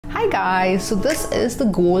Hi guys, so this is the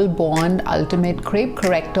Gold Bond Ultimate Crepe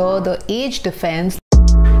Corrector, the Age Defense.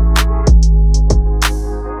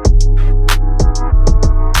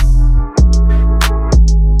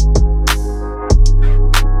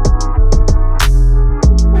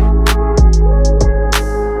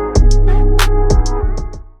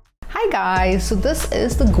 So this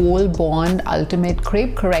is the Gold Bond Ultimate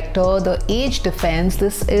Crepe Corrector, the Age Defense.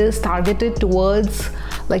 This is targeted towards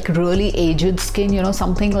like really aged skin, you know,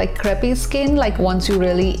 something like crepey skin, like once you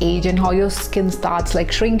really age and how your skin starts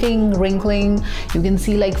like shrinking, wrinkling, you can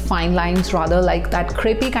see like fine lines, rather like that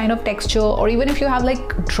crepey kind of texture. Or even if you have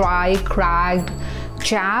like dry, cracked,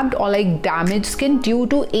 chapped or like damaged skin due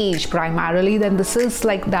to age primarily, then this is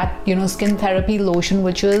like that, you know, skin therapy lotion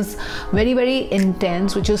which is very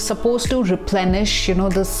intense, which is supposed to replenish, you know,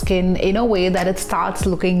 the skin in a way that it starts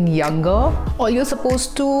looking younger. All you're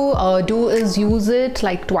supposed to do is use it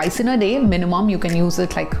like twice in a day minimum. You can use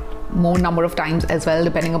it like more number of times as well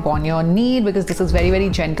depending upon your need, because this is very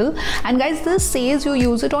gentle. And guys, this says you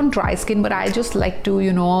use it on dry skin, but I just like to,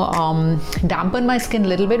 you know, dampen my skin a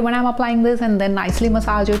little bit when I'm applying this and then nicely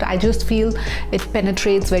massage it. I just feel it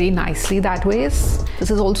penetrates very nicely that way. This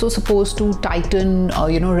is also supposed to tighten,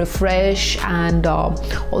 you know, refresh, and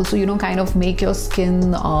also, you know, kind of make your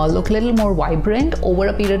skin look a little more vibrant over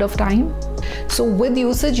a period of time. So with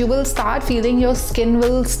usage, you will start feeling your skin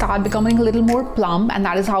will start becoming a little more plump, and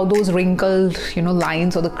that is how those wrinkled, you know,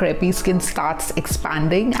 lines or the crepey skin starts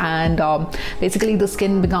expanding, and basically the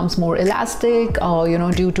skin becomes more elastic, you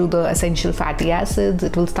know, due to the essential fatty acids.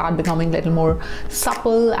 It will start becoming a little more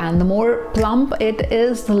supple, and the more plump it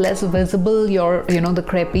is, the less visible your, you know, the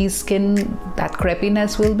crepey skin, that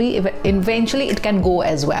crepiness will be. Eventually it can go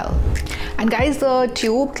as well. And guys, the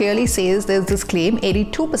tube clearly says there's this claim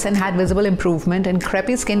 82% had visible improvement in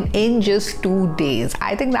crepey skin in just 2 days.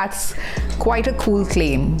 I think that's quite a cool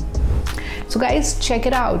claim. So guys, check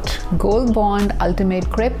it out. Gold Bond Ultimate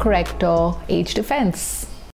Crepe Corrector Age Defense.